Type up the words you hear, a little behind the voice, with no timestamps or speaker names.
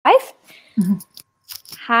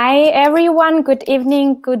Hi, everyone. Good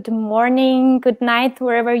evening, good morning, good night,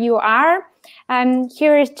 wherever you are.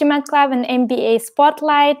 Here is GMAT Club and MBA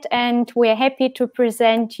Spotlight, and we're happy to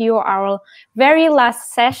present you our very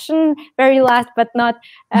last session, very last but not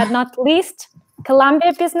least,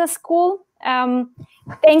 Columbia Business School.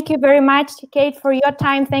 Thank you very much, Kate, for your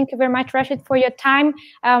time. Thank you very much, Rachit, for your time.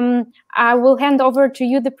 I will hand over to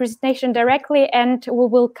you the presentation directly, and we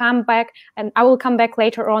will come back, and I will come back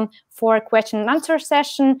later on for a question and answer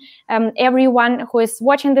session. Everyone who is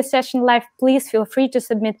watching the session live, please feel free to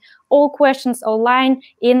submit all questions online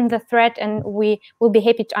in the thread, and we will be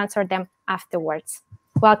happy to answer them afterwards.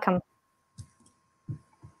 Welcome.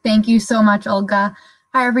 Thank you so much, Olga.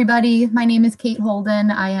 Hi, everybody. My name is Kate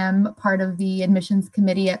Holden. I am part of the admissions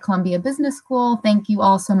committee at Columbia Business School. Thank you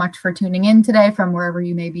all so much for tuning in today from wherever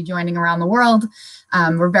you may be joining around the world.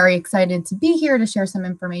 We're very excited to be here to share some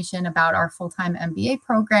information about our full-time MBA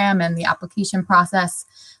program and the application process.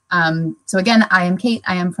 So again, I am Kate.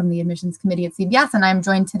 I am from the admissions committee at CBS, and I'm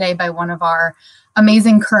joined today by one of our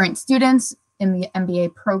amazing current students in the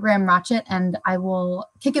MBA program, Rachit, and I will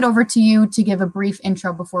kick it over to you to give a brief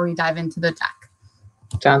intro before we dive into the deck.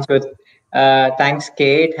 Sounds good. Thanks,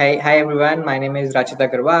 Kate. Hi, everyone. My name is Rachit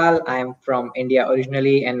Agarwal. I'm from India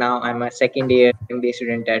originally, and now I'm a second-year MBA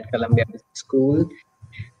student at Columbia Business School.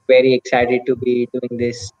 Very excited to be doing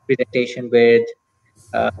this presentation with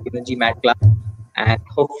GMAT Club, and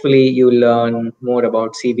hopefully you learn more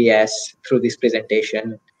about CBS through this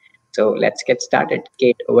presentation. So let's get started.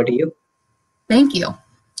 Kate, over to you. Thank you.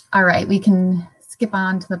 All right, we can skip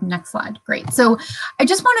on to the next slide. Great. So I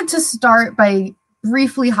just wanted to start by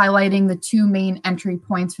briefly highlighting the two main entry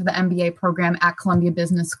points for the MBA program at Columbia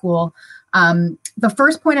Business School. The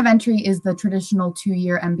first point of entry is the traditional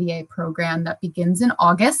two-year MBA program that begins in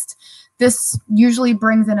August. This usually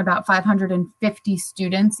brings in about 550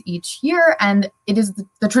 students each year, and it is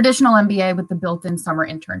the traditional MBA with the built-in summer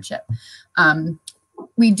internship.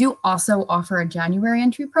 We do also offer a January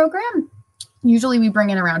entry program. Usually we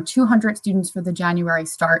bring in around 200 students for the January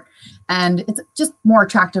start, and it's just more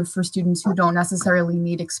attractive for students who don't necessarily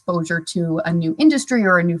need exposure to a new industry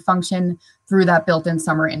or a new function through that built-in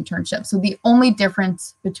summer internship. So the only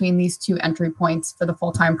difference between these two entry points for the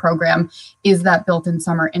full-time program is that built-in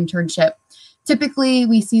summer internship. Typically,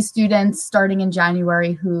 we see students starting in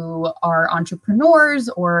January who are entrepreneurs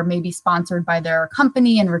or maybe sponsored by their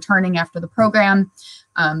company and returning after the program,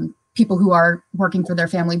 people who are working for their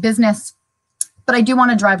family business. But I do want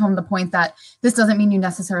to drive home the point that this doesn't mean you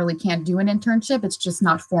necessarily can't do an internship. It's just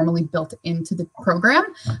not formally built into the program.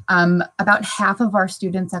 About half of our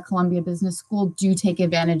students at Columbia Business School do take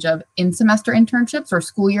advantage of in-semester internships or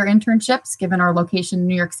school year internships, given our location in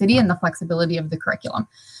New York City and the flexibility of the curriculum.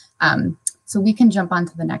 So we can jump on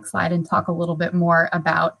to the next slide and talk a little bit more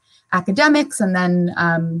about academics. And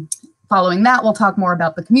then following that, we'll talk more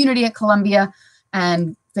about the community at Columbia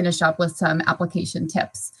and finish up with some application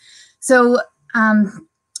tips. So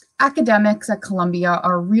academics at Columbia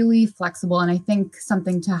are really flexible, and I think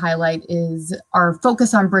something to highlight is our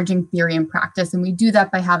focus on bridging theory and practice, and we do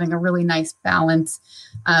that by having a really nice balance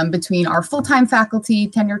between our full-time faculty,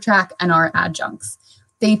 tenure track, and our adjuncts.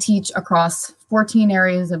 They teach across 14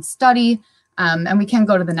 areas of study, and we can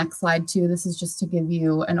go to the next slide too. This is just to give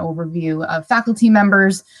you an overview of faculty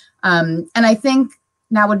members, and I think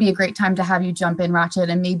now would be a great time to have you jump in, Rachit,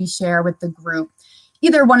 and maybe share with the group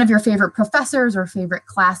either one of your favorite professors or favorite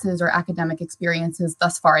classes or academic experiences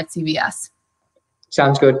thus far at CBS.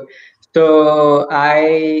 Sounds good. So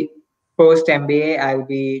post MBA, I'll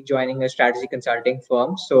be joining a strategy consulting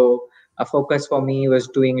firm. So a focus for me was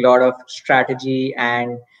doing a lot of strategy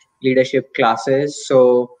and leadership classes.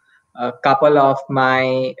 So a couple of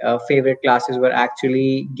my favorite classes were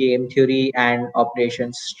actually game theory and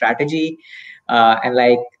operations strategy. And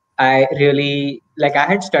I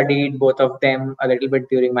had studied both of them a little bit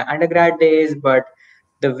during my undergrad days, but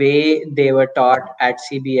the way they were taught at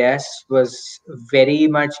CBS was very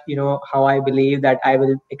much, how I believe that I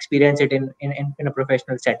will experience it in a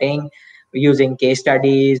professional setting, using case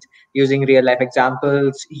studies, using real life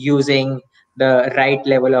examples, using the right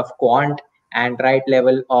level of quant and right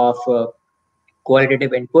level of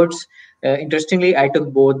qualitative inputs. Interestingly, I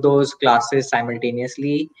took both those classes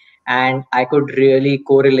simultaneously, and I could really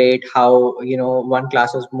correlate how, one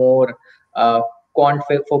class was more quant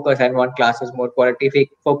focus and one class was more qualitative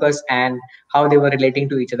focus, and how they were relating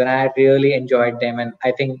to each other. And I really enjoyed them, and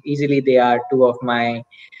I think easily they are two of my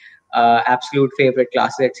absolute favorite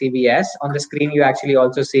classes at CBS. On the screen, you actually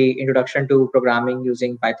also see Introduction to Programming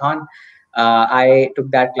Using Python. I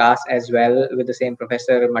took that class as well with the same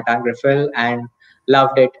professor, Matan Griffel, and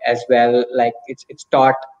loved it as well. Like it's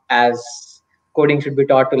taught as coding should be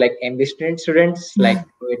taught to like MBA students, like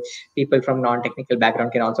which people from non-technical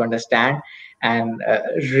background can also understand, and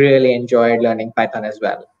really enjoyed learning Python as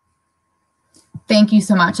well. Thank you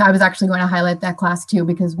so much. I was actually going to highlight that class too,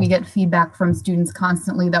 because we get feedback from students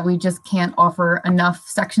constantly that we just can't offer enough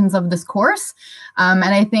sections of this course. And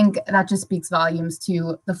I think that just speaks volumes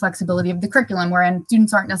to the flexibility of the curriculum, wherein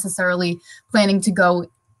students aren't necessarily planning to go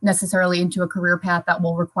necessarily into a career path that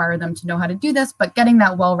will require them to know how to do this, but getting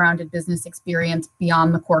that well-rounded business experience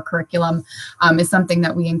beyond the core curriculum is something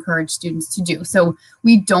that we encourage students to do. So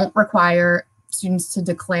we don't require students to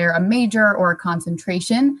declare a major or a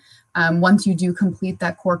concentration. Once you do complete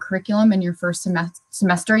that core curriculum in your first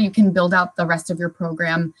semester, you can build out the rest of your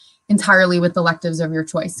program entirely with electives of your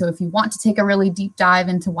choice. So if you want to take a really deep dive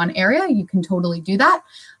into one area, you can totally do that.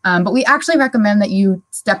 But we actually recommend that you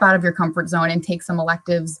step out of your comfort zone and take some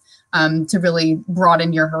electives to really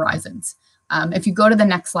broaden your horizons. If you go to the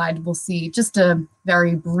next slide, we'll see just a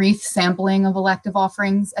very brief sampling of elective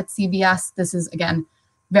offerings at CBS. This is, again,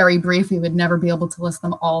 very brief. We would never be able to list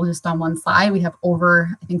them all just on one slide. We have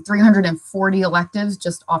over, I think, 340 electives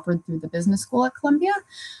just offered through the business school at Columbia.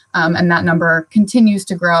 And that number continues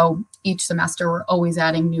to grow each semester. We're always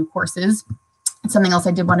adding new courses. And something else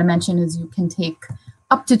I did want to mention is you can take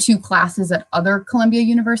up to 2 classes at other Columbia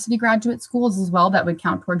University graduate schools as well that would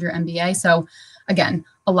count toward your MBA. So again,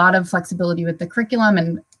 a lot of flexibility with the curriculum,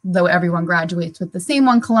 and though everyone graduates with the same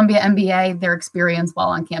one Columbia MBA, their experience while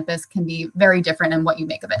on campus can be very different in what you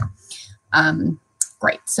make of it.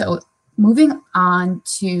 Great. So moving on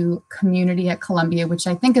to community at Columbia, which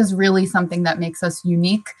I think is really something that makes us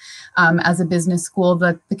unique as a business school.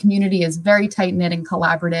 The community is very tight-knit and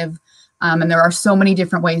collaborative. And there are so many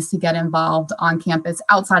different ways to get involved on campus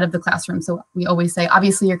outside of the classroom. So we always say,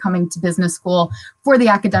 obviously, you're coming to business school for the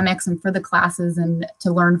academics and for the classes and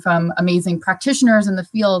to learn from amazing practitioners in the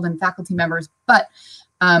field and faculty members. But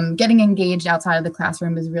getting engaged outside of the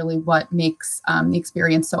classroom is really what makes the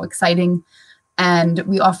experience so exciting. And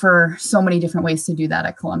we offer so many different ways to do that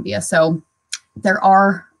at Columbia. So there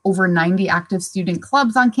are over 90 active student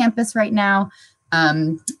clubs on campus right now.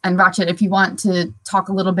 And Rachit, if you want to talk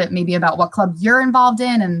a little bit maybe about what club you're involved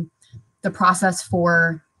in and the process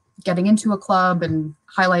for getting into a club and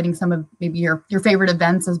highlighting some of maybe your favorite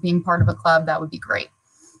events as being part of a club, that would be great.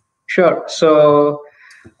 Sure. So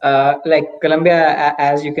like Columbia,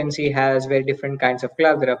 as you can see, has very different kinds of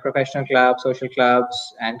clubs. There are professional clubs, social clubs,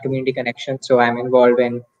 and community connections. So I'm involved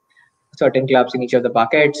in certain clubs in each of the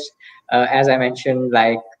buckets. As I mentioned,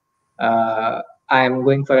 like I'm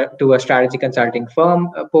going to a strategy consulting firm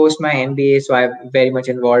post my MBA, so I'm very much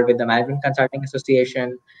involved with the Management Consulting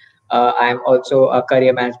Association. I'm also a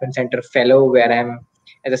Career Management Center fellow, where I'm,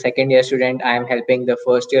 as a second-year student, I'm helping the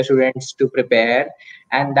first-year students to prepare.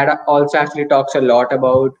 And that also actually talks a lot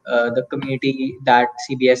about the community that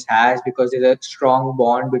CBS has, because there's a strong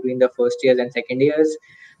bond between the first years and second years.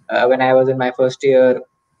 When I was in my first year,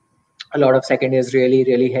 a lot of second years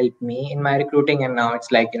really helped me in my recruiting, and now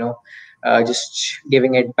it's like, just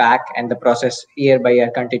giving it back, and the process year by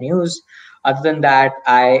year continues. Other than that,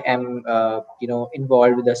 I am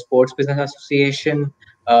involved with the Sports Business Association.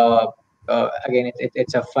 Again,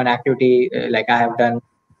 it's a fun activity. Like I have done,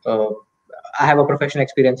 I have a professional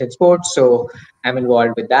experience in sports, so I'm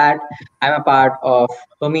involved with that. I'm a part of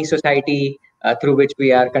Hermes Society, through which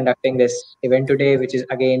we are conducting this event today, which is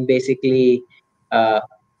again basically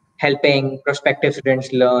helping prospective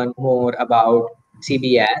students learn more about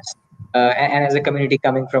CBS. And as a community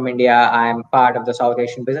coming from India, I'm part of the South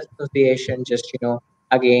Asian Business Association, just,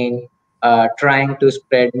 again, trying to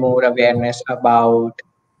spread more awareness about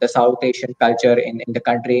the South Asian culture in the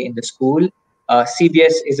country, in the school.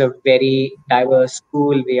 CBS is a very diverse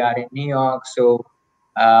school. We are in New York, so,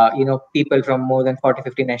 people from more than 40,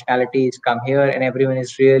 50 nationalities come here, and everyone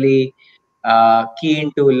is really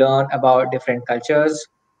keen to learn about different cultures.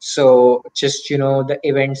 So just, the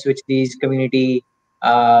events which these community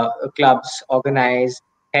clubs organize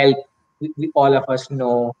help all of us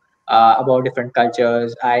know about different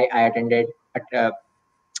cultures. I attended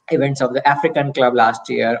events of the African club last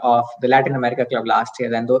year, of the Latin America club last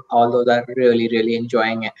year, and all those are really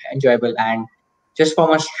enjoyable, and just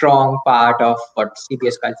form a strong part of what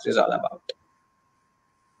CBS culture is all about.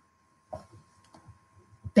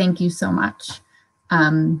 Thank you so much.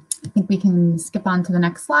 I think we can skip on to the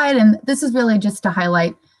next slide. And this is really just to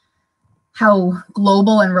highlight how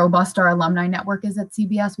global and robust our alumni network is at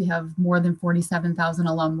CBS. We have more than 47,000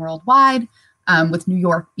 alum worldwide. with New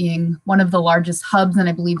York being one of the largest hubs, and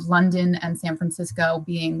I believe London and San Francisco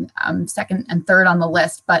being second and third on the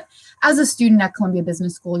list. But as a student at Columbia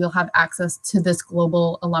Business School, you'll have access to this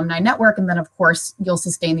global alumni network. And then, of course, you'll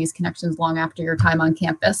sustain these connections long after your time on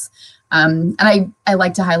campus. And I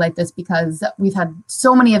like to highlight this because we've had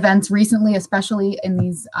so many events recently, especially in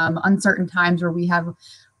these uncertain times, where we have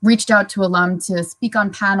reached out to alum to speak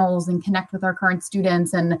on panels and connect with our current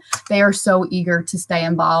students, and they are so eager to stay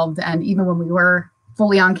involved. And even when we were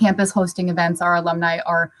fully on campus hosting events, our alumni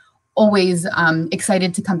are always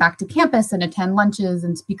excited to come back to campus and attend lunches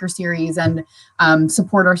and speaker series and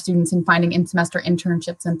support our students in finding in-semester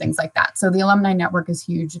internships and things like that. So the alumni network is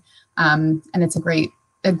huge, and it's a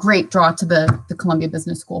great draw to the Columbia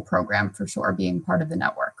Business School program for sure, being part of the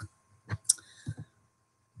network.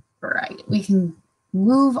 All right, we can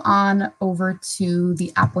move on over to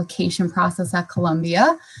the application process at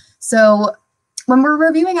Columbia. So when we're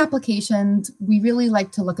reviewing applications, we really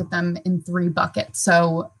like to look at them in 3 buckets.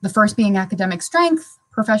 So the first being academic strength,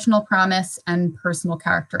 professional promise, and personal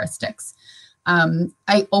characteristics.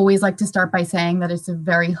 I always like to start by saying that it's a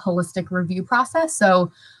very holistic review process. So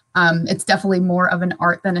it's definitely more of an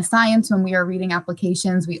art than a science. When we are reading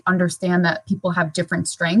applications, we understand that people have different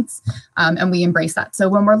strengths, and we embrace that. So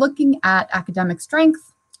when we're looking at academic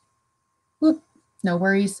strength, no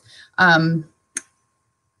worries.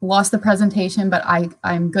 Lost the presentation, but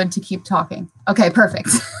I'm good to keep talking. Okay, perfect.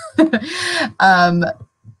 The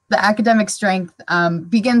academic strength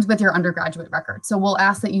begins with your undergraduate record. So we'll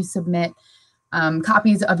ask that you submit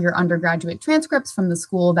copies of your undergraduate transcripts from the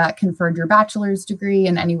school that conferred your bachelor's degree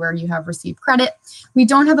and anywhere you have received credit. We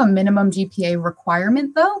don't have a minimum GPA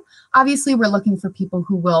requirement, though. Obviously, we're looking for people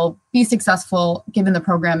who will be successful given the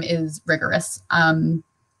program is rigorous.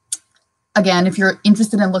 Again, if you're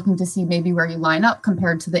interested in looking to see maybe where you line up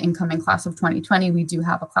compared to the incoming class of 2020, we do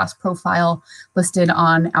have a class profile listed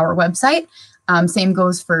on our website. Same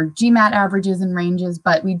goes for GMAT averages and ranges,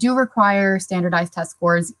 but we do require standardized test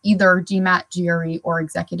scores, either GMAT, GRE, or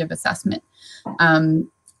executive assessment.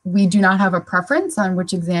 We do not have a preference on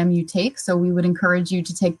which exam you take, so we would encourage you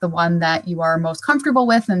to take the one that you are most comfortable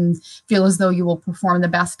with and feel as though you will perform the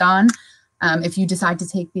best on. If you decide to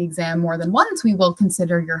take the exam more than once, we will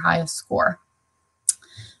consider your highest score.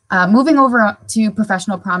 Moving over to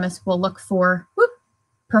professional promise, we'll look for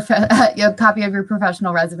a copy of your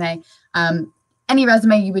professional resume. Any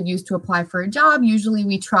resume you would use to apply for a job. Usually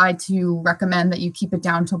we try to recommend that you keep it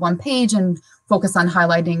down to 1 page and focus on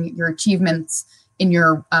highlighting your achievements in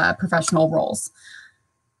your professional roles.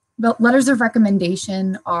 But letters of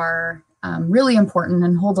recommendation are really important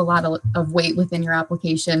and hold a lot of weight within your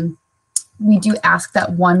application. We do ask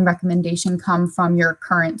that 1 recommendation come from your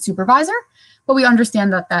current supervisor, but we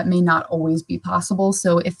understand that that may not always be possible.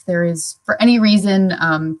 So if there is, for any reason,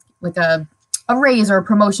 like a raise or a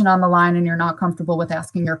promotion on the line and you're not comfortable with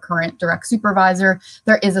asking your current direct supervisor,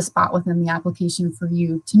 there is a spot within the application for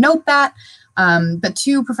you to note that. But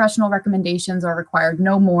 2 professional recommendations are required,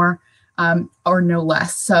 no more or no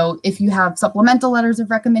less. So if you have supplemental letters of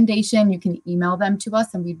recommendation, you can email them to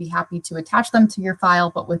us and we'd be happy to attach them to your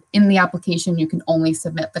file. But within the application, you can only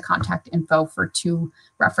submit the contact info for 2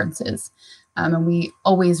 references. And we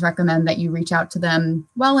always recommend that you reach out to them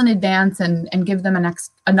well in advance and give them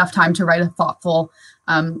enough time to write a thoughtful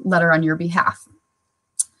letter on your behalf.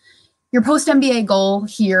 Your post-MBA goal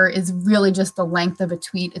here is really just the length of a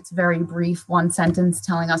tweet. It's very brief, 1 sentence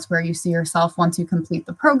telling us where you see yourself once you complete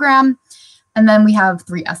the program. And then we have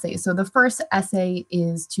 3 essays. So the first essay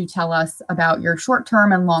is to tell us about your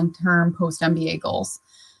short-term and long-term post-MBA goals.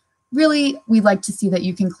 Really, we'd like to see that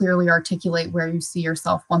you can clearly articulate where you see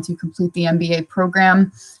yourself once you complete the MBA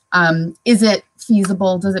program. Is it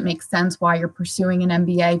feasible? Does it make sense why you're pursuing an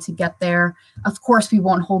MBA to get there? Of course, we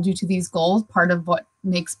won't hold you to these goals. Part of what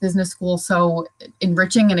makes business school so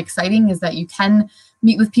enriching and exciting is that you can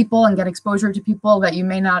meet with people and get exposure to people that you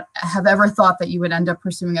may not have ever thought that you would end up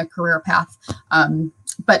pursuing a career path.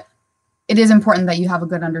 But it is important that you have a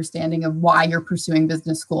good understanding of why you're pursuing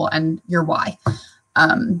business school and your why.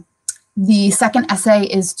 The second essay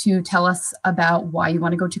is to tell us about why you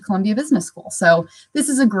want to go to Columbia Business School. So this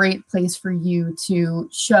is a great place for you to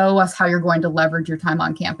show us how you're going to leverage your time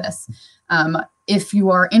on campus. If you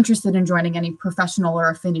are interested in joining any professional or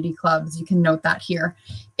affinity clubs, you can note that here.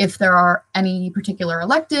 If there are any particular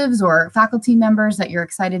electives or faculty members that you're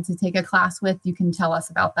excited to take a class with, you can tell us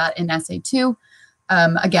about that in essay 2.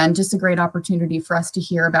 Again, just a great opportunity for us to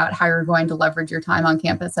hear about how you're going to leverage your time on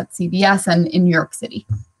campus at CBS and in New York City.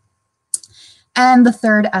 And the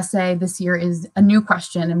third essay this year is a new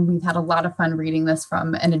question, and we've had a lot of fun reading this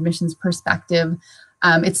from an admissions perspective.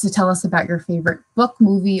 It's to tell us about your favorite book,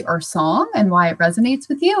 movie, or song and why it resonates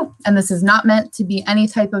with you. And this is not meant to be any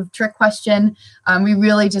type of trick question. We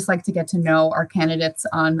really just like to get to know our candidates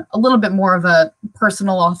on a little bit more of a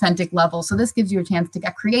personal, authentic level. So this gives you a chance to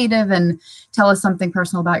get creative and tell us something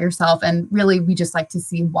personal about yourself. And really, we just like to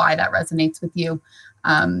see why that resonates with you.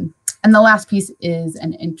 And the last piece is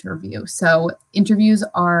an interview. So interviews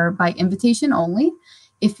are by invitation only.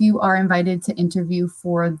 If you are invited to interview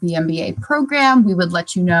for the MBA program, we would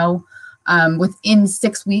let you know within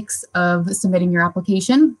 6 weeks of submitting your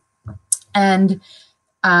application. And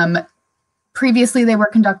previously, they were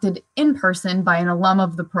conducted in person by an alum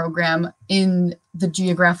of the program in the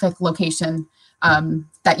geographic location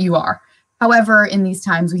that you are. However, in these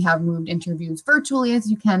times, we have moved interviews virtually, as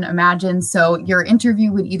you can imagine. So your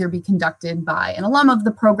interview would either be conducted by an alum of the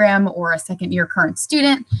program or a second-year current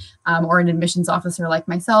student or an admissions officer like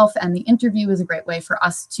myself. And the interview is a great way for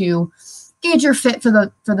us to gauge your fit for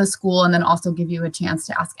the school and then also give you a chance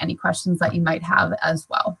to ask any questions that you might have as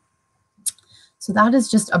well. So that is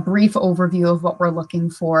just a brief overview of what we're looking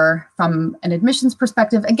for from an admissions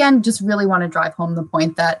perspective. Again, just really want to drive home the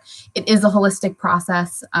point that it is a holistic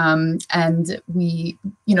process, and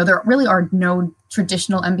there really are no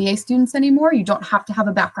traditional MBA students anymore. You don't have to have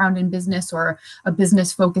a background in business or a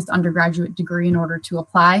business-focused undergraduate degree in order to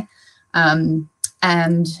apply.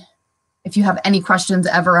 And if you have any questions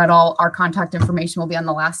ever at all, our contact information will be on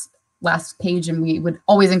the last page, and we would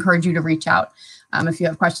always encourage you to reach out if you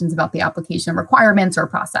have questions about the application requirements or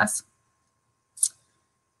process.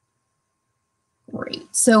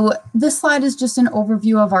 Great. So this slide is just an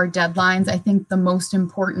overview of our deadlines. I think the most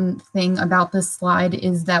important thing about this slide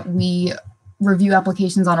is that we review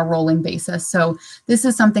applications on a rolling basis. So this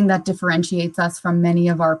is something that differentiates us from many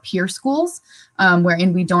of our peer schools,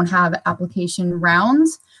 wherein we don't have application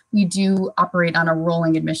rounds. We do operate on a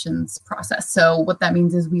rolling admissions process. So what that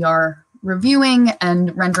means is we are reviewing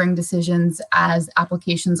and rendering decisions as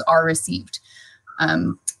applications are received.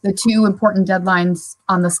 The two important deadlines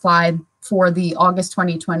on the slide for the August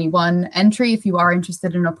 2021 entry, if you are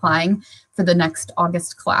interested in applying for the next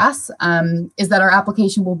August class, is that our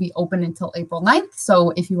application will be open until April 9th.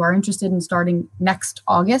 So if you are interested in starting next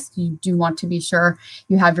August, you do want to be sure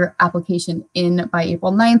you have your application in by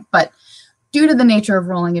April 9th. But due to the nature of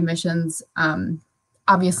rolling admissions,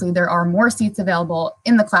 obviously there are more seats available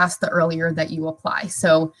in the class the earlier that you apply.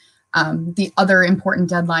 So the other important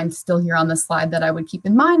deadline still here on the slide that I would keep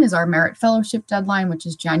in mind is our merit fellowship deadline, which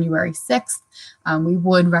is January 6th. We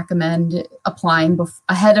would recommend applying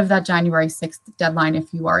ahead of that January 6th deadline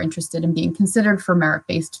if you are interested in being considered for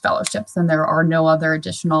merit-based fellowships, and there are no other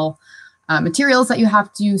additional materials that you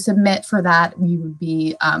have to submit for that. You would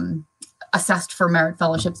be assessed for merit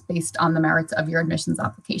fellowships based on the merits of your admissions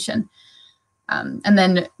application. And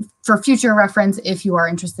then for future reference, if you are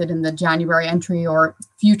interested in the January entry or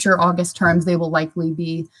future August terms, they will likely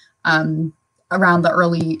be around the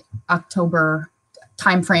early October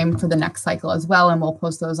timeframe for the next cycle as well. And we'll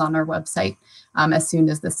post those on our website as soon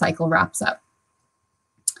as this cycle wraps up.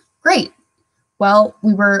 Great. Well,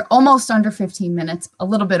 we were almost under 15 minutes, a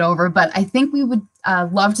little bit over, but I think we would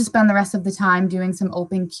love to spend the rest of the time doing some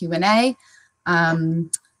open Q&A,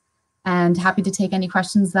 and happy to take any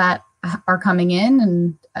questions that are coming in,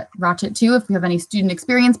 and Rachit too, if we have any student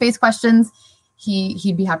experience-based questions,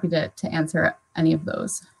 he'd be happy to answer any of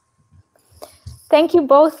those. Thank you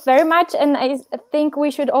both very much. And I think we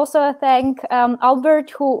should also thank Albert,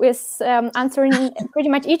 who is answering pretty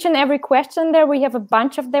much each and every question there. We have a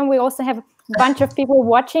bunch of them. We also have a bunch of people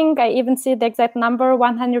watching. I even see the exact number,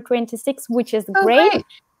 126, which is great.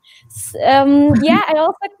 Yeah, I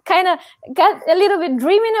also kind of got a little bit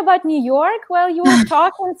dreaming about New York while you were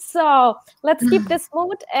talking. So let's keep this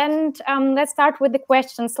mood, and let's start with the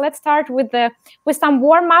questions. Let's start with some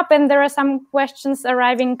warm up, and there are some questions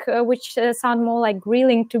arriving which sound more like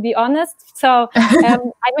grilling, to be honest. So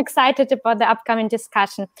I'm excited about the upcoming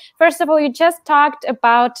discussion. First of all, you just talked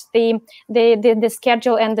about the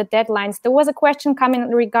schedule and the deadlines. There was a question coming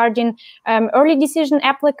regarding early decision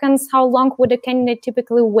applicants. How long would a candidate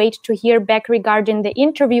typically wait to hear back regarding the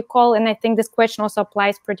interview call? And I think this question also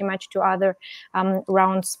applies pretty much to other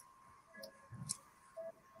rounds.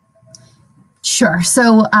 Sure.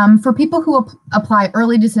 So for people who apply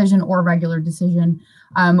early decision or regular decision,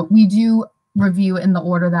 we do review in the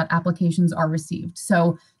order that applications are received.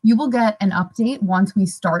 So you will get an update once we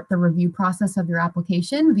start the review process of your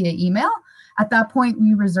application via email. At that point,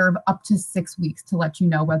 we reserve up to 6 weeks to let you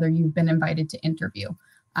know whether you've been invited to interview.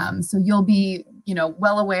 So you'll be,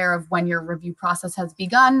 well aware of when your review process has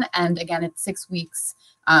begun. And again, it's 6 weeks,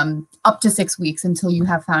 up to 6 weeks until you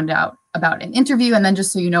have found out about an interview. And then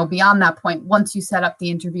just so you know, beyond that point, once you set up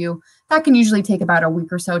the interview, that can usually take about a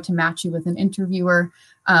week or so to match you with an interviewer.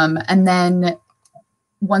 And then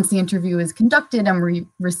once the interview is conducted and we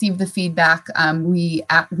receive the feedback, we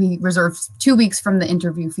reserve 2 weeks from the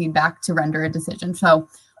interview feedback to render a decision. So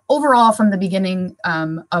overall, from the beginning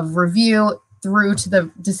of review through to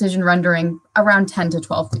the decision rendering, around 10 to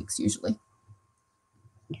 12 weeks usually.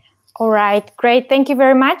 All right, great. Thank you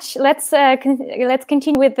very much. Let's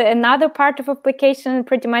continue with another part of application,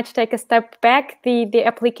 pretty much take a step back, the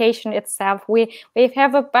application itself. We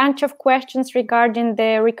have a bunch of questions regarding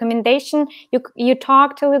the recommendation. You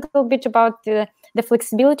talked a little bit about the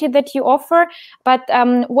flexibility that you offer, but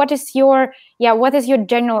what is your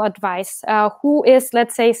general advice? Who is,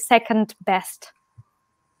 let's say, second best?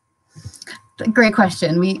 Great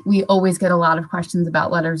question. We always get a lot of questions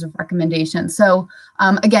about letters of recommendation. So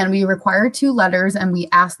again, we require 2 letters, and we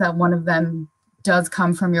ask that one of them does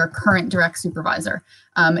come from your current direct supervisor.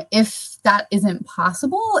 If that isn't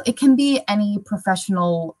possible, it can be any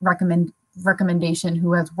professional recommendation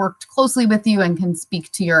who has worked closely with you and can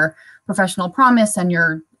speak to your professional promise and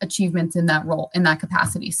your achievements in that role, in that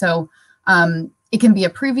capacity. So it can be a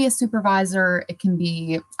previous supervisor, it can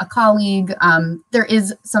be a colleague. There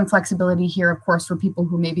is some flexibility here, of course, for people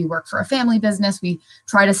who maybe work for a family business. We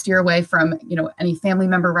try to steer away from, any family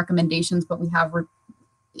member recommendations, but we have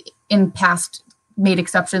in past made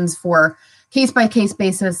exceptions for case-by-case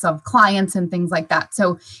basis of clients and things like that.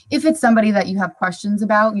 So if it's somebody that you have questions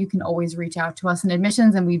about, you can always reach out to us in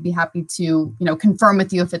admissions, and we'd be happy to, confirm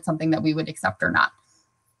with you if it's something that we would accept or not.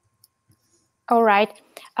 All right.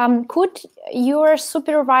 Could your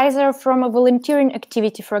supervisor from a volunteering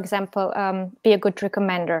activity, for example, be a good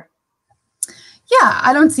recommender? Yeah,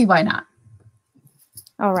 I don't see why not.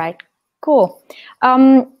 All right, cool.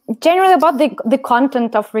 Generally about the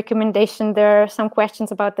content of recommendation, there are some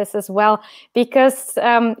questions about this as well, because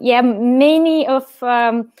many of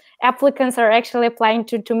applicants are actually applying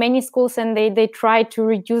to many schools, and they try to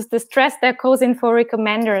reduce the stress that goes in for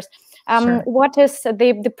recommenders. Sure. What is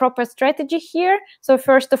the proper strategy here? So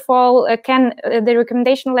first of all, can the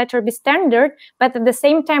recommendation letter be standard? But at the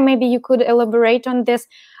same time, maybe you could elaborate on this.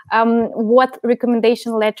 What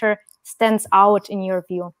recommendation letter stands out in your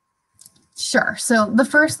view? Sure. So the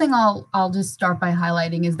first thing I'll just start by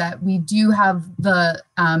highlighting is that we do have the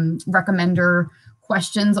recommender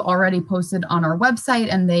questions already posted on our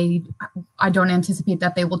website, and I don't anticipate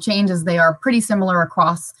that they will change, as they are pretty similar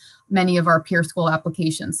across many of our peer school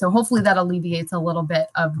applications. So hopefully that alleviates a little bit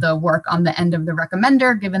of the work on the end of the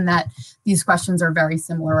recommender, given that these questions are very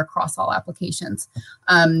similar across all applications.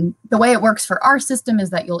 The way it works for our system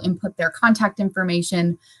is that you'll input their contact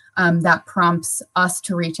information. That prompts us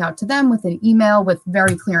to reach out to them with an email with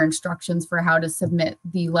very clear instructions for how to submit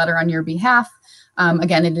the letter on your behalf.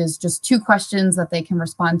 Again, it is just 2 questions that they can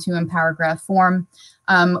respond to in paragraph form.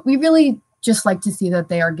 We really just like to see that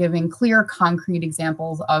they are giving clear, concrete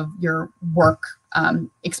examples of your work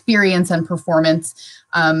experience and performance,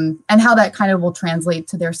 and how that kind of will translate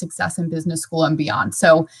to their success in business school and beyond.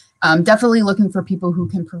 So definitely looking for people who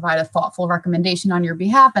can provide a thoughtful recommendation on your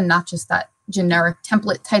behalf, and not just that generic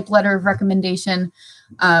template type letter of recommendation.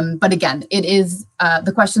 But again, it is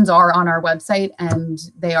the questions are on our website, and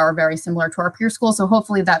they are very similar to our peer school. So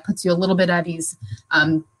hopefully that puts you a little bit at ease,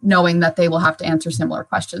 knowing that they will have to answer similar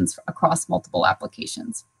questions across multiple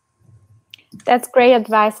applications. That's great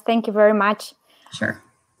advice. Thank you very much. Sure.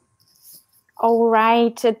 All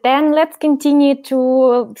right, then let's continue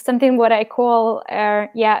to something what I call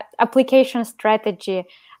application strategy.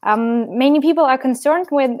 Many people are concerned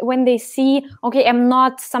when they see, okay, I'm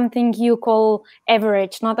not something you call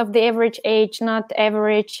average, not of the average age, not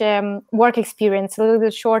average work experience, a little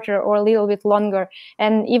bit shorter or a little bit longer.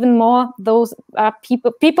 And even more, those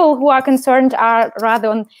people who are concerned are rather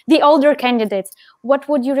on the older candidates. What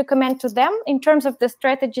would you recommend to them in terms of the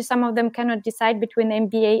strategy? Some of them cannot decide between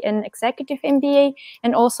MBA and executive MBA,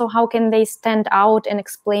 and also how can they stand out and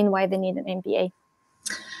explain why they need an MBA?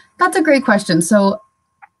 That's a great question. So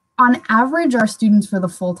on average, our students for the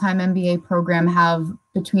full-time MBA program have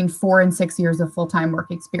between 4 and 6 years of full-time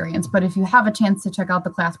work experience. But if you have a chance to check out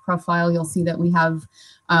the class profile, you'll see that we have,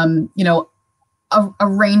 a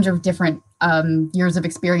range of different years of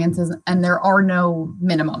experiences, and there are no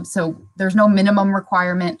minimums. So there's no minimum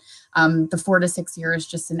requirement. The 4 to 6 years is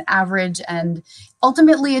just an average. And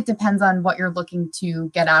ultimately, it depends on what you're looking to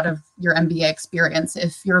get out of your MBA experience.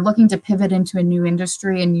 If you're looking to pivot into a new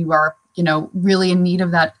industry and you are, really in need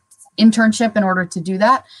of that internship in order to do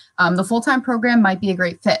that, the full-time program might be a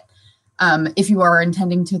great fit. If you are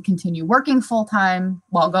intending to continue working full-time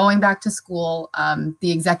while going back to school,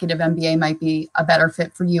 the executive MBA might be a better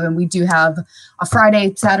fit for you. And we do have a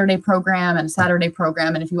Friday, Saturday program and a Saturday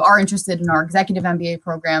program. And if you are interested in our executive MBA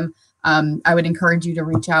program, I would encourage you to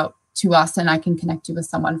reach out to us and I can connect you with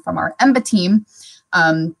someone from our MBA team.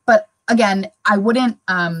 But again, I wouldn't,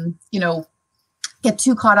 get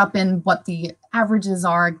too caught up in what the averages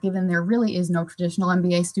are, given there really is no traditional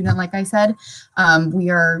MBA student, like I said.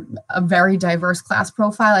 We are a very diverse class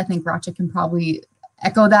profile. I think Rachit can probably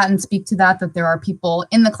echo that and speak to that there are people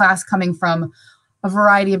in the class coming from a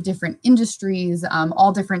variety of different industries,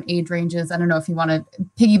 all different age ranges. I don't know if you want to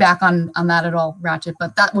piggyback on that at all, Rachit,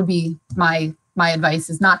 but that would be my advice,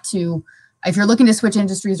 is not to, if you're looking to switch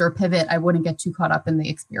industries or pivot, I wouldn't get too caught up in the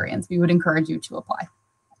experience. We would encourage you to apply.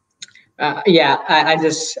 I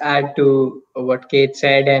just add to what Kate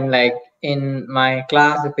said, and like in my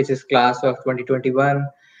class, which is class of 2021,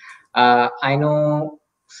 I know,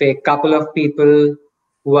 say, a couple of people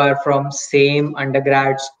who are from same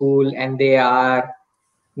undergrad school, and they are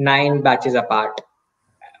 9 batches apart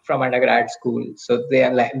from undergrad school. So they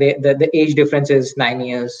are like the age difference is 9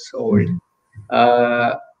 years old.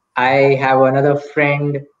 I have another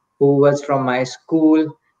friend who was from my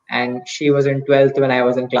school, and she was in 12th when I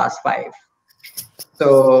was in class 5.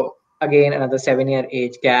 So again, another 7-year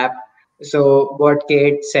age gap. So what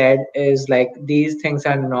Kate said is like, these things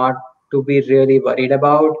are not to be really worried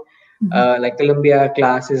about. Like Columbia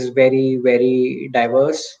class is very, very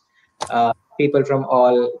diverse. People from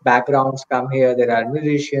all backgrounds come here. There are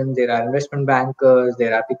musicians, there are investment bankers,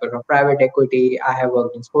 there are people from private equity. I have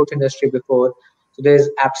worked in sports industry before. So there's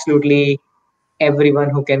absolutely everyone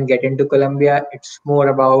who can get into Columbia. It's more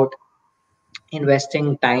about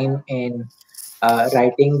investing time in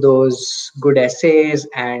writing those good essays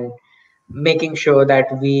and making sure that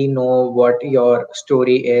we know what your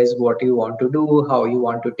story is, what you want to do, how you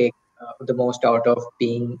want to take the most out of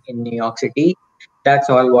being in New York City. That's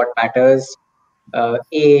all what matters.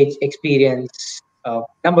 Age, experience,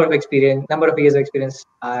 number of years of experience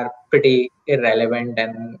are pretty irrelevant,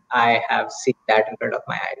 and I have seen that in front of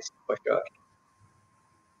my eyes for sure.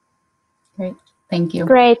 Great, thank you.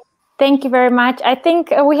 Great. Thank you very much. I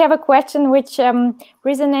think we have a question which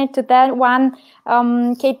resonates to that one.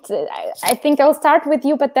 Kate, I think I'll start with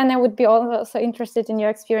you, but then I would be also interested in your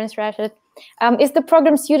experience, Rachit. Is the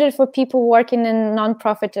program suited for people working in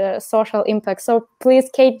nonprofit social impact? So please,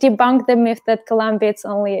 Kate, debunk the myth that Columbia is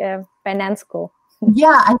only a finance school.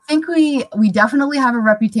 Yeah, I think we definitely have a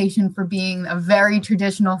reputation for being a very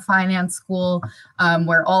traditional finance school,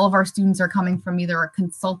 where all of our students are coming from either a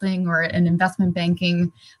consulting or an investment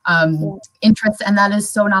banking interest, and that is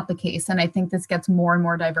so not the case. And I think this gets more and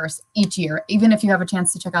more diverse each year. Even if you have a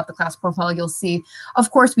chance to check out the class profile, you'll see,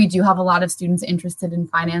 of course, we do have a lot of students interested in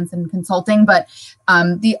finance and consulting, but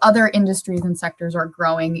the other industries and sectors are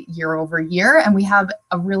growing year over year. And we have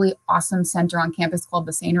a really awesome center on campus called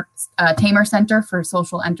the Tamer Center for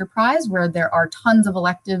Social Enterprise, where there are tons of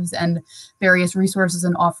electives and various resources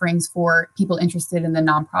and offerings for people interested in the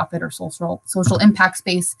nonprofit or social impact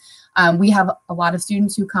space. We have a lot of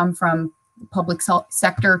students who come from public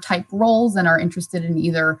sector type roles and are interested in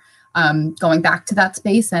either going back to that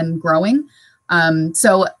space and growing.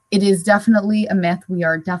 So it is definitely a myth. We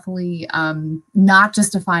are definitely not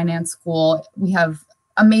just a finance school. We have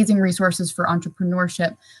amazing resources for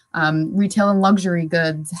entrepreneurship, retail and luxury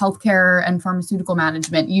goods, healthcare and pharmaceutical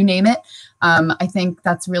management, you name it. I think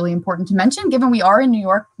that's really important to mention. Given we are in New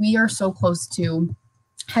York, we are so close to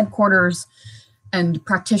headquarters and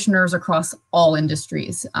practitioners across all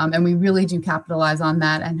industries. And we really do capitalize on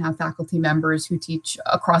that and have faculty members who teach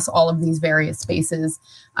across all of these various spaces.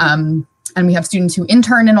 And we have students who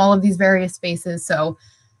intern in all of these various spaces. So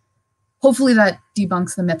hopefully that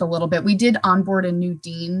debunks the myth a little bit. We did onboard a new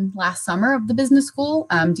dean last summer of the business school,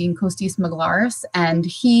 Dean Kostis Maglaris, and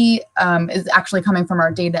he is actually coming from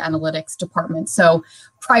our data analytics department. So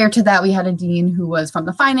prior to that, we had a dean who was from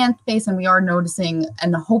the finance space, and we are noticing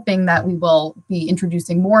and hoping that we will be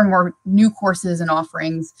introducing more and more new courses and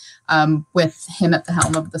offerings with him at the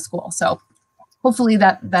helm of the school. So hopefully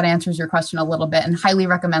that answers your question a little bit, and highly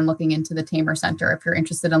recommend looking into the Tamer Center if you're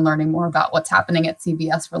interested in learning more about what's happening at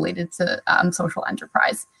CBS related to social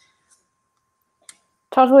enterprise.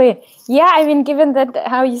 Totally. Yeah, I mean, given that,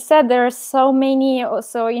 how you said, there are so many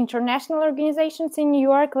also international organizations in New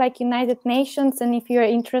York, like United Nations, and if you're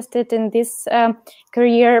interested in this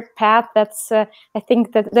career path, that's, I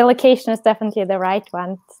think that the location is definitely the right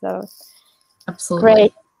one. So absolutely.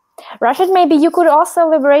 Great. Rachit, maybe you could also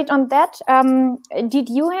elaborate on that. Did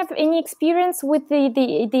you have any experience with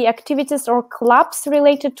the activities or clubs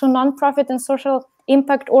related to nonprofit and social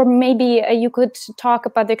impact, or maybe you could talk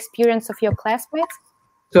about the experience of your classmates?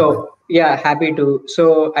 So yeah, happy to.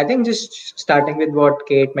 So I think just starting with what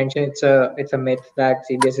Kate mentioned, it's a myth that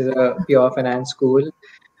CBS is a pure finance school.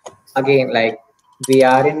 Again, like we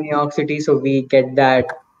are in New York City, so we get that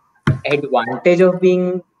advantage of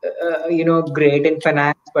being great in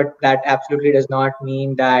finance, but that absolutely does not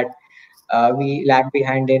mean that we lag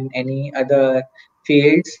behind in any other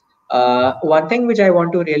fields. One thing which I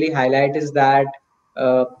want to really highlight is that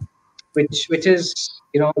uh, which is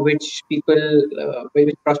which people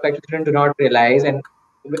which prospective students do not realize, and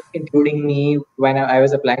including me when I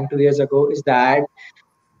was applying 2 years ago, is that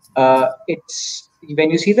it's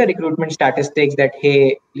when you see the recruitment statistics that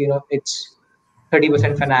hey, it's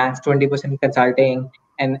 30% finance, 20% consulting,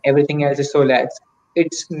 and everything else is so less.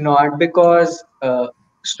 It's not because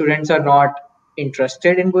students are not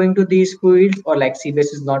interested in going to these fields, or like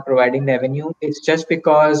CBS is not providing revenue. It's just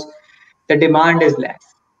because the demand is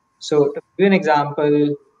less. So to give you an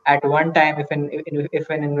example, at one time, if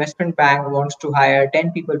an investment bank wants to hire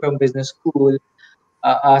 10 people from business school,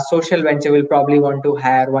 a social venture will probably want to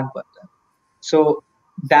hire one person. So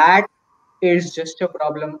that is just a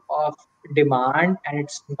problem of demand, and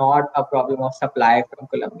it's not a problem of supply from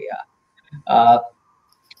Colombia. Uh,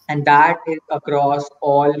 and that is across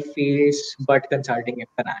all fields but consulting and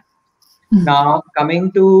finance. Now,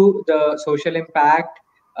 coming to the social impact,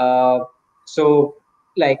 uh, so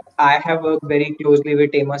like I have worked very closely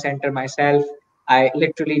with Tamer Center myself. I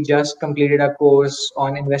literally just completed a course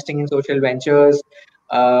on investing in social ventures,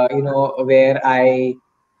 where I,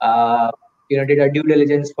 did a due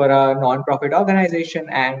diligence for a non-profit organization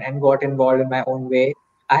and got involved in my own way.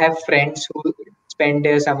 I have friends who spend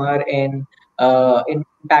their summer in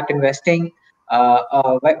impact investing.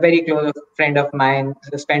 A very close friend of mine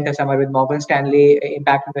spent a summer with Morgan Stanley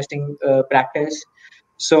impact investing practice.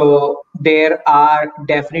 So there are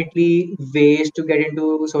definitely ways to get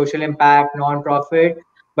into social impact, non-profit.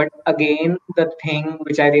 But again, the thing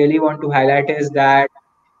which I really want to highlight is that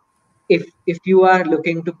if you are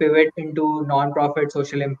looking to pivot into non-profit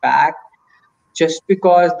social impact, just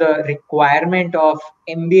because the requirement of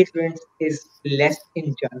MBA students is less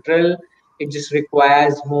in general, it just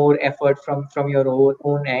requires more effort from your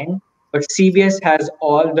own end. But CBS has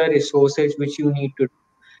all the resources which you need to do.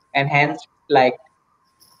 And hence, like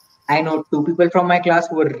I know two people from my class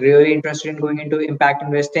who were really interested in going into impact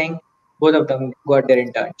investing. Both of them got their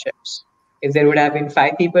internships. If there would have been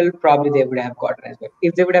 5 people, probably they would have gotten as well.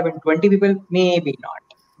 If there would have been 20 people, maybe not.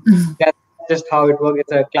 That's just how it works.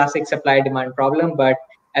 It's a classic supply demand problem. But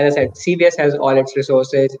as I said, CBS has all its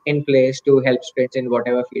resources in place to help students in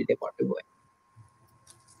whatever field they want to go in.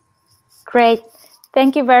 Great.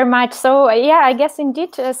 Thank you very much. So yeah, I guess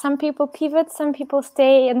indeed some people pivot, some people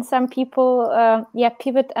stay, and some people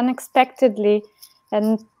pivot unexpectedly,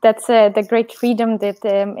 and that's the great freedom that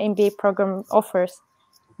the MBA program offers.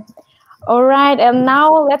 All right, and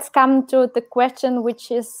now let's come to the question which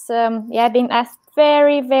is being asked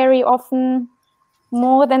very, very often,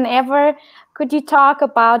 more than ever. Could you talk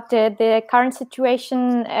about the current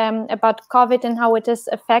situation about COVID and how it is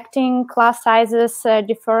affecting class sizes,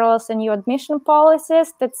 deferrals, and your admission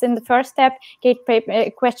policies? That's in the first step. Kate,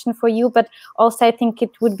 a question for you, but also I think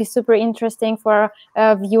it would be super interesting for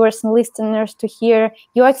viewers and listeners to hear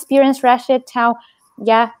your experience, Rachit.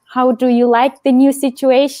 How do you like the new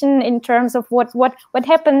situation in terms of what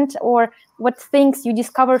happened, or what things you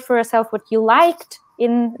discovered for yourself, what you liked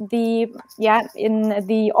in the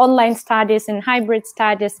online studies and hybrid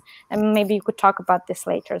studies, and maybe you could talk about this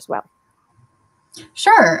later as well.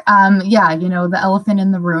 Sure. The elephant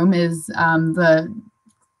in the room is the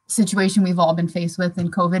situation we've all been faced with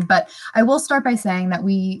in COVID. But I will start by saying that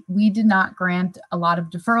we did not grant a lot of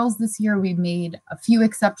deferrals this year. We've made a few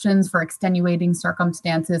exceptions for extenuating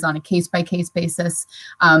circumstances on a case-by-case basis.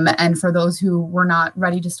 And for those who were not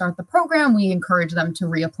ready to start the program, we encourage them to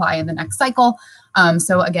reapply in the next cycle.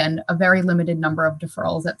 So again, a very limited number of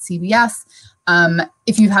deferrals at CBS.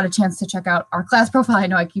 If you've had a chance to check out our class profile, I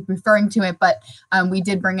know I keep referring to it, but we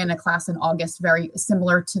did bring in a class in August, very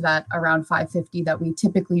similar to that around 550 that we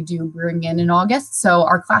typically do bring in August. So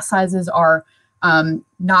our class sizes are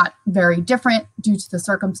not very different due to the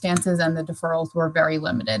circumstances, and the deferrals were very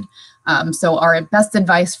limited. So our best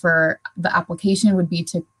advice for the application would be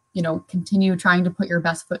to continue trying to put your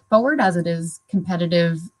best foot forward, as it is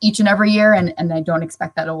competitive each and every year. And I don't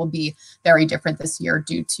expect that it will be very different this year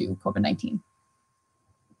due to COVID-19.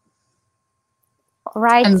 All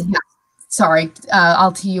right. And Sorry,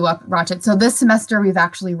 I'll tee you up, Rachit. So this semester, we've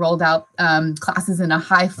actually rolled out classes in a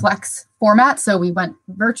high flex format. So we went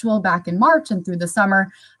virtual back in March and through the summer,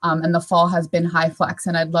 and the fall has been high flex.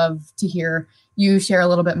 And I'd love to hear you share a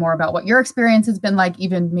little bit more about what your experience has been like,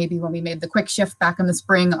 even maybe when we made the quick shift back in the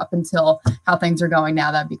spring up until how things are going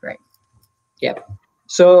now. That'd be great. Yeah.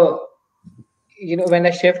 So, when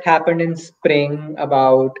the shift happened in spring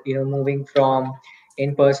about, moving from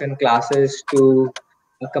in-person classes to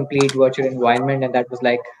a complete virtual environment, and that was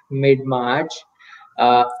like mid-March.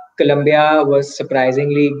 Uh, Colombia was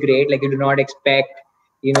surprisingly great. Like, you do not expect,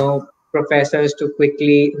 professors to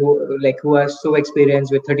quickly, who are so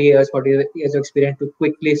experienced with 30 years, 40 years of experience, to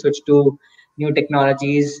quickly switch to new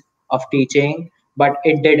technologies of teaching. But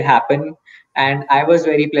it did happen. And I was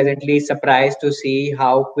very pleasantly surprised to see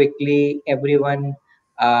how quickly everyone,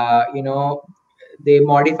 they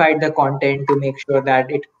modified the content to make sure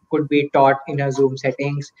that it could be taught in a Zoom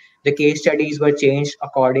settings. The case studies were changed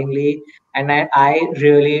accordingly, and I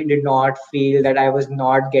really did not feel that I was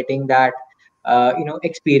not getting that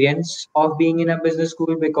experience of being in a business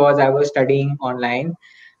school because I was studying online.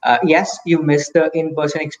 Yes, you miss the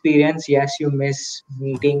in-person experience. Yes, you miss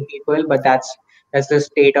meeting people, but that's the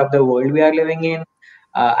state of the world we are living in.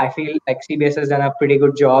 I feel like CBS has done a pretty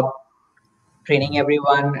good job training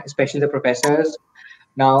everyone, especially the professors.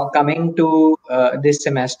 Now, coming to this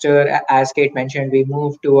semester, as Kate mentioned, we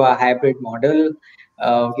moved to a hybrid model.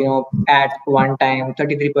 At one time,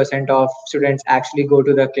 33% of students actually go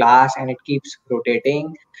to the class, and it keeps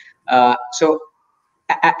rotating. So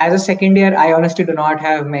as a second year, I honestly do not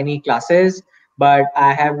have many classes, but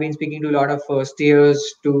I have been speaking to a lot of first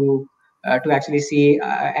years to actually see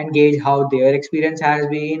and gauge how their experience has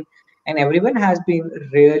been, and everyone has been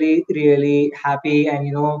really, really happy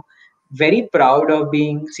and very proud of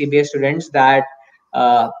being CBS students. That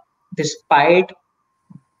uh, despite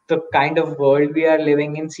the kind of world we are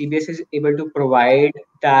living in, CBS is able to provide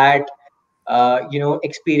that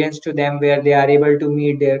experience to them where they are able to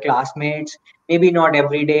meet their classmates, maybe not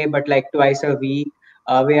every day but like twice a week,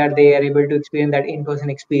 where they are able to experience that in-person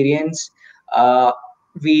experience.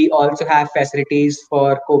 We also have facilities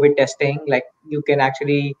for COVID testing. Like, you can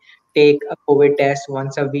actually take a COVID test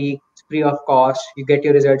once a week. It's free of cost. You get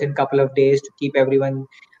your results in a couple of days to keep everyone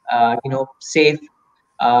safe.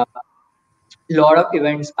 A lot of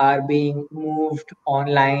events are being moved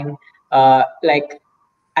online. Like,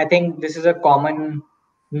 I think this is a common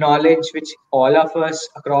knowledge which all of us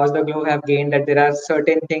across the globe have gained, that there are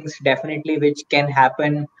certain things definitely which can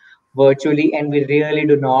happen virtually, and we really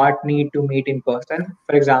do not need to meet in person.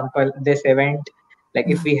 For example, this event, like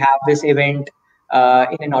if we have this event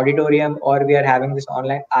in an auditorium or we are having this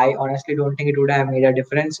online, I honestly don't think it would have made a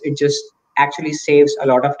difference. It just actually saves a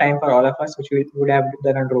lot of time for all of us, which we would have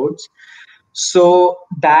done on roads. So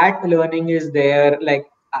that learning is there. Like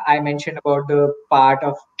I mentioned about the part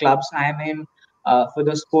of clubs I'm in, for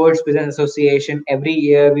the Sports Business Association, every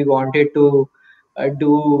year we wanted to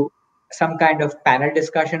do some kind of panel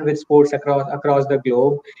discussion with sports across the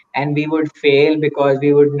globe, and we would fail because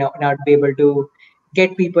we would not be able to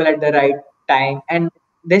get people at the right time. And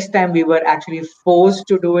this time we were actually forced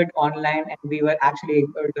to do it online, and we were actually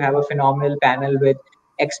able to have a phenomenal panel with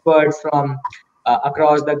experts from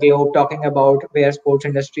across the globe talking about where sports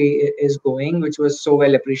industry is going, which was so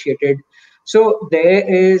well appreciated. So there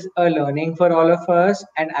is a learning for all of us,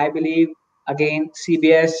 and I believe again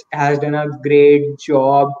CBS has done a great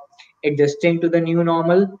job adjusting to the new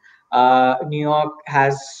normal. New York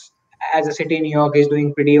has, as a city, New York is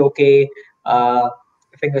doing pretty okay. Uh,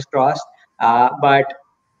 Fingers crossed. But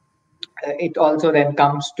it also then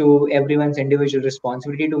comes to everyone's individual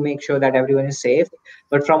responsibility to make sure that everyone is safe.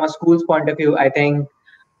 But from a school's point of view, I think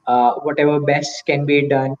whatever best can be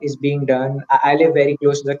done is being done. I live very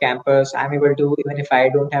close to the campus. I'm able to, even if I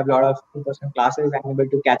don't have a lot of in-person classes, I'm able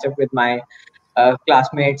to catch up with my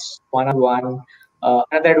classmates one-on-one.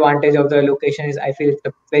 Another advantage of the location is I feel it's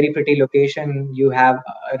a very pretty location. You have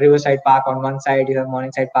Riverside Park on one side, you have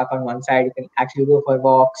Morningside Park on one side. You can actually go for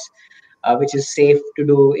walks, which is safe to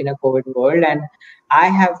do in a COVID world. And I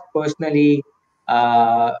have personally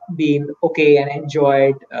been okay and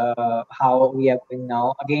enjoyed how we are going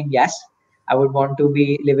now. Again, yes, I would want to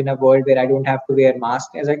be live in a world where I don't have to wear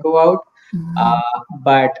mask as I go out.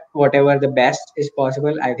 But whatever the best is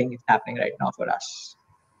possible, I think it's happening right now for us.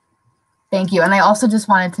 Thank you. And I also just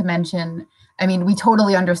wanted to mention, I mean, we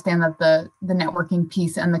totally understand that the networking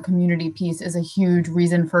piece and the community piece is a huge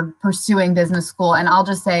reason for pursuing business school. And I'll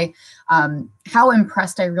just say how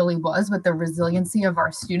impressed I really was with the resiliency of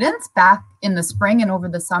our students back in the spring and over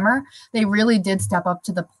the summer. They really did step up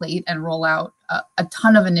to the plate and roll out a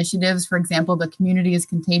ton of initiatives. For example, the Community is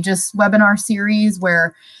Contagious webinar series,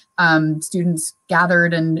 where students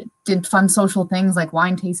gathered and did fun social things like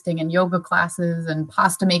wine tasting and yoga classes and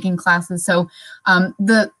pasta making classes. So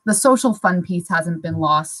the social fun piece hasn't been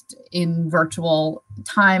lost in virtual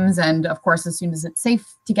times. And of course, as soon as it's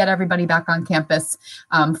safe to get everybody back on campus,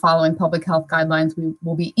 following public health guidelines, we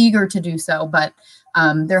will be eager to do so. But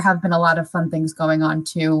there have been a lot of fun things going on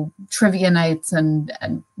too, trivia nights and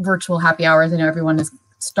virtual happy hours. I know everyone is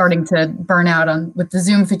starting to burn out with the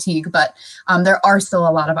Zoom fatigue, but there are still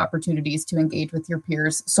a lot of opportunities to engage with your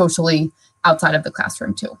peers socially outside of the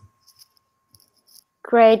classroom too.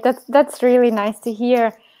 Great, that's really nice to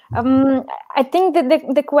hear. I think that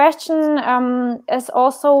the question is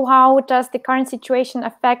also, how does the current situation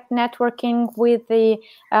affect networking with the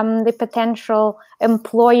potential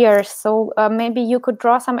employers? So maybe you could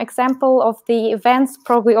draw some example of the events,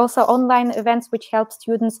 probably also online events, which help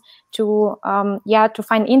students to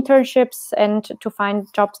find internships and to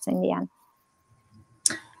find jobs in the end.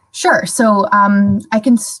 Sure. So I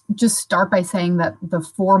can just start by saying that the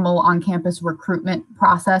formal on-campus recruitment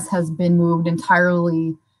process has been moved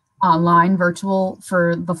entirely online, virtual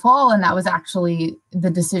for the fall. And that was actually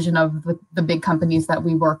the decision of the big companies that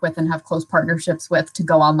we work with and have close partnerships with to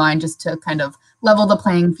go online, just to kind of level the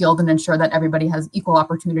playing field and ensure that everybody has equal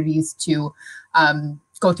opportunities to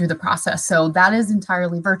go through the process. So that is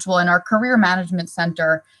entirely virtual. And our Career Management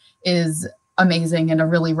Center is amazing and a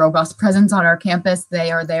really robust presence on our campus.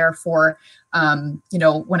 They are there for,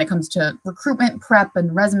 when it comes to recruitment prep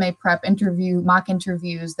and resume prep, mock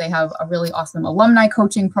interviews. They have a really awesome alumni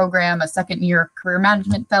coaching program, a second-year career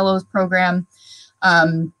management fellows program.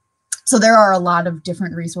 So there are a lot of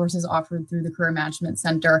different resources offered through the Career Management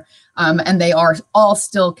Center, and they are all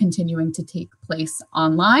still continuing to take place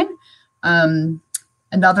online.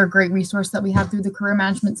 Another great resource that we have through the Career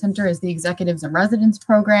Management Center is the Executives in Residence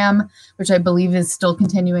program, which I believe is still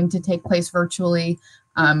continuing to take place virtually.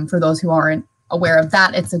 For those who aren't aware of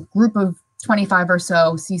that, it's a group of 25 or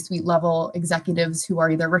so C-suite level executives who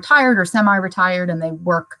are either retired or semi-retired, and they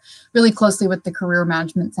work really closely with the Career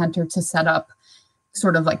Management Center to set up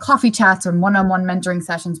sort of like coffee chats or one-on-one mentoring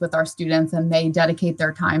sessions with our students, and they dedicate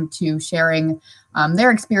their time to sharing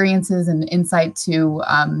their experiences and insight to,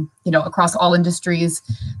 across all industries.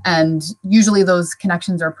 And usually those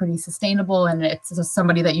connections are pretty sustainable, and it's just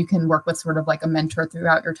somebody that you can work with sort of like a mentor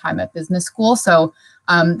throughout your time at business school. So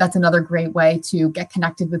that's another great way to get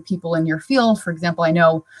connected with people in your field. For example, I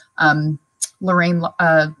know Lorraine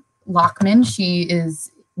Lockman, she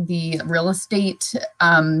is the real estate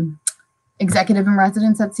executive in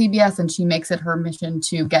residence at CBS, and she makes it her mission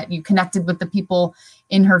to get you connected with the people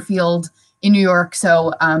in her field in New York.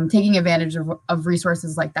 So taking advantage of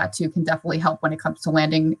resources like that too can definitely help when it comes to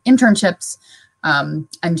landing internships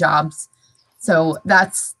and jobs. So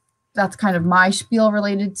that's kind of my spiel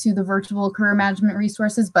related to the virtual career management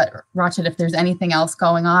resources. But Rachit, if there's anything else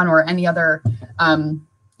going on or any other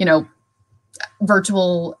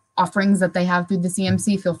virtual offerings that they have through the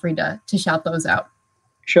CMC, feel free to shout those out.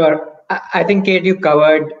 Sure. I think, Kate, you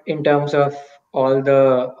covered in terms of all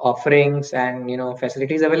the offerings and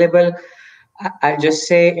facilities available. I'll just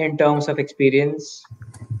say in terms of experience,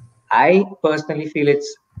 I personally feel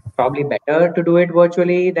it's probably better to do it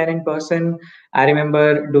virtually than in person. I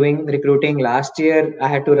remember doing recruiting last year. I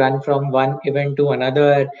had to run from one event to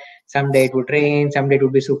another. Someday it would rain, someday it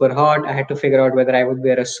would be super hot. I had to figure out whether I would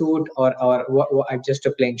wear a suit or just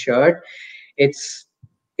a plain shirt. It's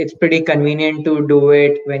pretty convenient to do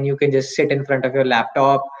it when you can just sit in front of your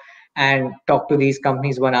laptop and talk to these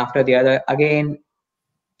companies one after the other. Again,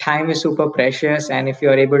 time is super precious, and if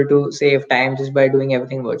you're able to save time just by doing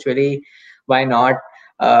everything virtually, why not?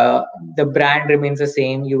 The brand remains the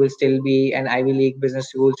same. You will still be an Ivy League business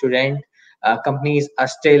school student. Companies are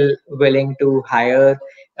still willing to hire.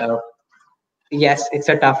 Yes, it's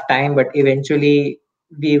a tough time, but eventually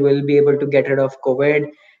we will be able to get rid of COVID,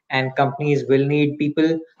 and companies will need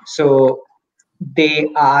people. So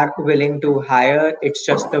they are willing to hire. It's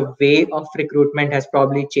just the way of recruitment has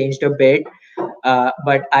probably changed a bit.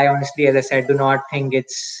 But I honestly, as I said, do not think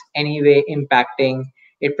it's any way impacting.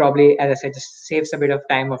 It probably, as I said, just saves a bit of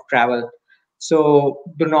time of travel. So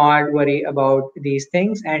do not worry about these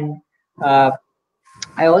things. And I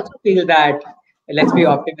also feel that, let's be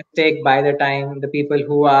optimistic, by the time the people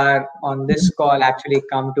who are on this call actually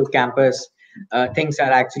come to campus, things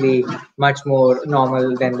are actually much more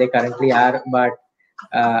normal than they currently are. But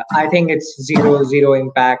I think it's zero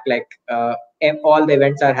impact. Like all the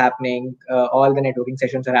events are happening, all the networking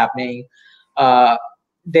sessions are happening. Uh,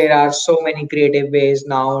 there are so many creative ways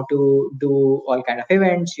now to do all kind of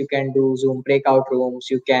events. You can do Zoom breakout rooms.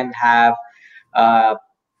 You can have uh,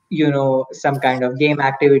 some kind of game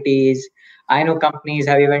activities. I know companies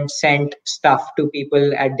have even sent stuff to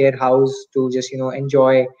people at their house to just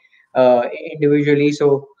enjoy individually.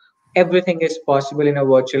 So everything is possible in a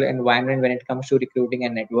virtual environment when it comes to recruiting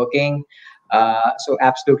and networking. So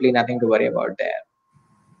absolutely nothing to worry about there.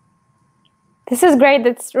 This is great.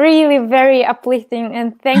 It's really very uplifting,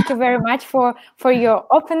 and thank you very much for your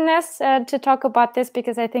openness to talk about this,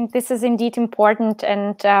 because I think this is indeed important,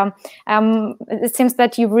 and it seems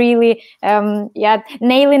that you really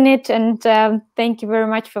nailing it. And thank you very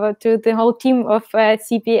much to the whole team of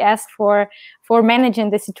CBS for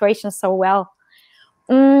managing the situation so well.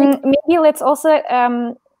 Maybe let's also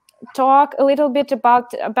talk a little bit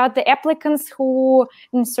about the applicants who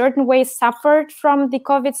in certain ways suffered from the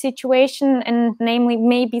COVID situation, and namely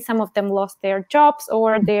maybe some of them lost their jobs,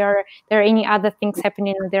 or there are any other things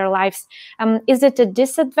happening in their lives. Is it a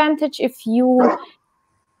disadvantage if you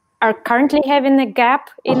are currently having a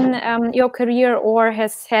gap in your career, or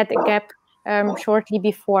has had a gap shortly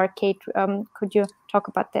before? Kate, could you talk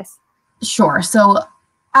about this? Sure. So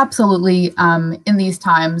absolutely, in these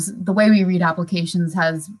times, the way we read applications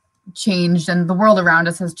has changed, and the world around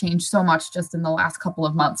us has changed so much just in the last couple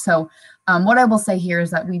of months. So what I will say here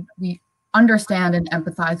is that we understand and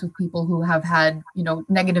empathize with people who have had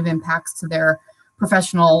negative impacts to their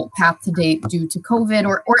professional path to date due to COVID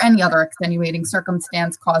or any other extenuating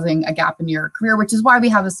circumstance causing a gap in your career, which is why we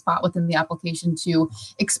have a spot within the application to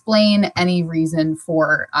explain any reason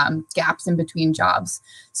for gaps in between jobs.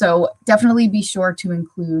 So definitely be sure to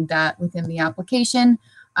include that within the application.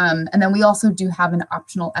 And then we also do have an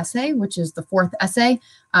optional essay, which is the fourth essay.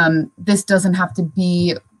 This doesn't have to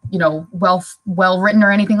be well written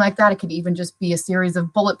or anything like that. It could even just be a series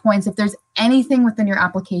of bullet points. If there's anything within your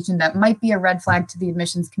application that might be a red flag to the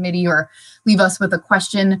admissions committee or leave us with a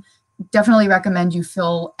question, definitely recommend you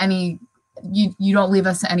fill any, you don't leave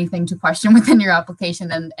us anything to question within your application,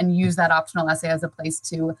 and use that optional essay as a place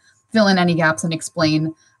to fill in any gaps and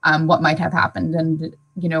explain what might have happened. And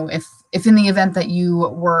if in the event that you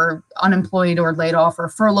were unemployed or laid off or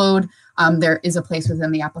furloughed, there is a place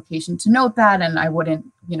within the application to note that. And I wouldn't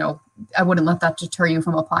let that deter you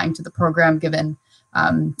from applying to the program, given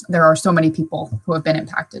there are so many people who have been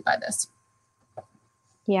impacted by this.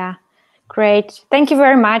 Yeah, great. Thank you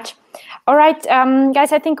very much. All right,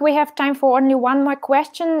 guys, I think we have time for only one more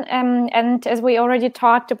question. And as we already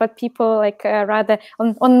talked about people rather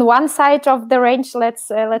on one side of the range, let's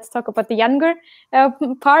talk about the younger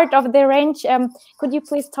part of the range. Could you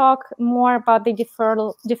please talk more about the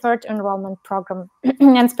deferred enrollment program?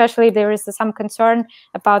 And especially there is some concern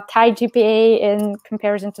about high GPA in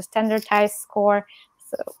comparison to standardized score.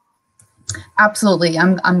 So. Absolutely.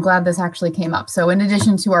 I'm glad this actually came up. So in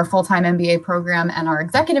addition to our full-time MBA program and our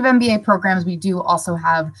executive MBA programs, we do also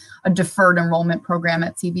have a deferred enrollment program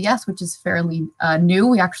at CBS, which is fairly new.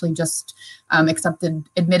 We actually just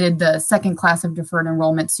admitted the second class of deferred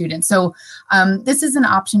enrollment students. So this is an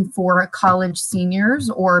option for college seniors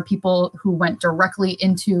or people who went directly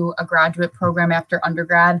into a graduate program after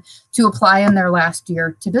undergrad to apply in their last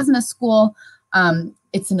year to business school.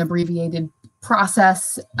 It's an abbreviated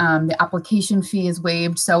process. The application fee is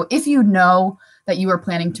waived. So if you know that you are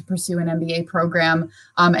planning to pursue an MBA program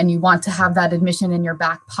and you want to have that admission in your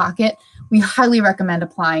back pocket, we highly recommend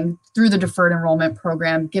applying through the deferred enrollment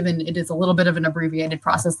program, given it is a little bit of an abbreviated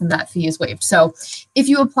process and that fee is waived. So if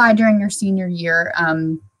you apply during your senior year,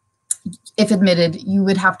 if admitted, you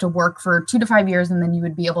would have to work for 2 to 5 years, and then you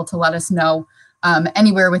would be able to let us know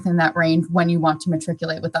anywhere within that range when you want to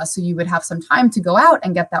matriculate with us. So you would have some time to go out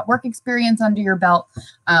and get that work experience under your belt,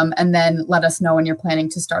 and then let us know when you're planning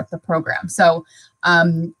to start the program. So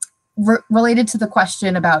related to the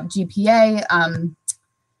question about GPA,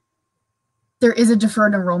 there is a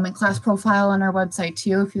deferred enrollment class profile on our website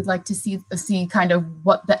too, if you'd like to see kind of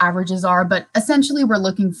what the averages are. But essentially, we're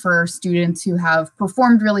looking for students who have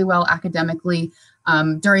performed really well academically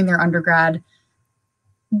during their undergrad.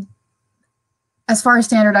 As far as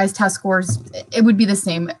standardized test scores, it would be the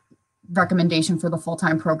same recommendation for the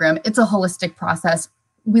full-time program. It's a holistic process.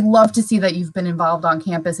 We love to see that you've been involved on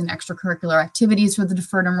campus in extracurricular activities for the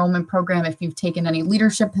deferred enrollment program. If you've taken any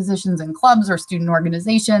leadership positions in clubs or student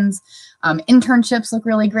organizations, internships look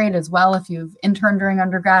really great as well. If you've interned during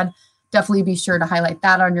undergrad, definitely be sure to highlight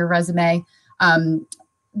that on your resume.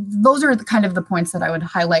 those are kind of the points that I would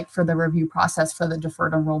highlight for the review process for the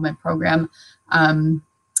deferred enrollment program.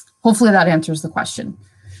 Hopefully that answers the question.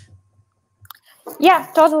 Yeah,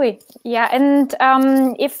 totally. Yeah, and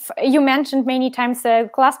if you mentioned many times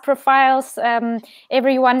class profiles,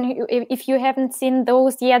 everyone, if you haven't seen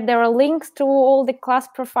those yet, there are links to all the class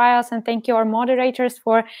profiles, and thank you our moderators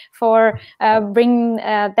for bringing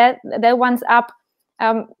that ones up.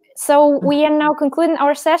 So we are now concluding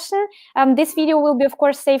our session. This video will be, of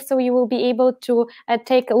course, saved, so you will be able to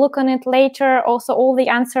take a look on it later. Also, all the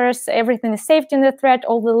answers, everything is saved in the thread.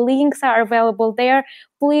 All the links are available there.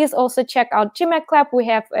 Please also check out GMAT Club. We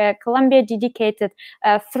have a Columbia dedicated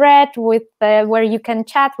thread with where you can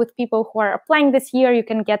chat with people who are applying this year. You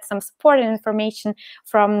can get some support and information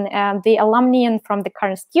from the alumni and from the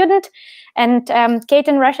current student. And Kate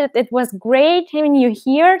and Rachit, it was great having you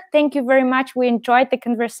here. Thank you very much. We enjoyed the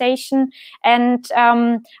conversation. And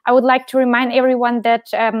I would like to remind everyone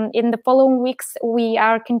that in the following weeks, we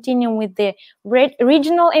are continuing with the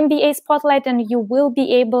regional MBA Spotlight, and you will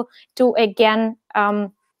be able to again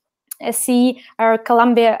see our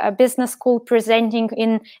Columbia Business School presenting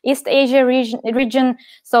in East Asia region.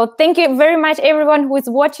 So thank you very much, everyone who is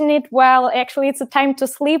watching it. Well, actually, it's a time to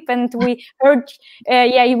sleep, and we heard,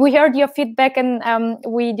 we heard your feedback, and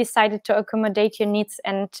we decided to accommodate your needs.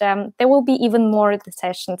 And there will be even more of the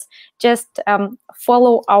sessions. Just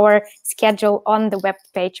follow our schedule on the web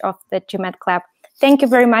page of the GMAT Club. Thank you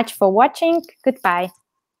very much for watching. Goodbye.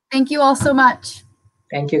 Thank you all so much.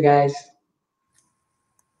 Thank you, guys.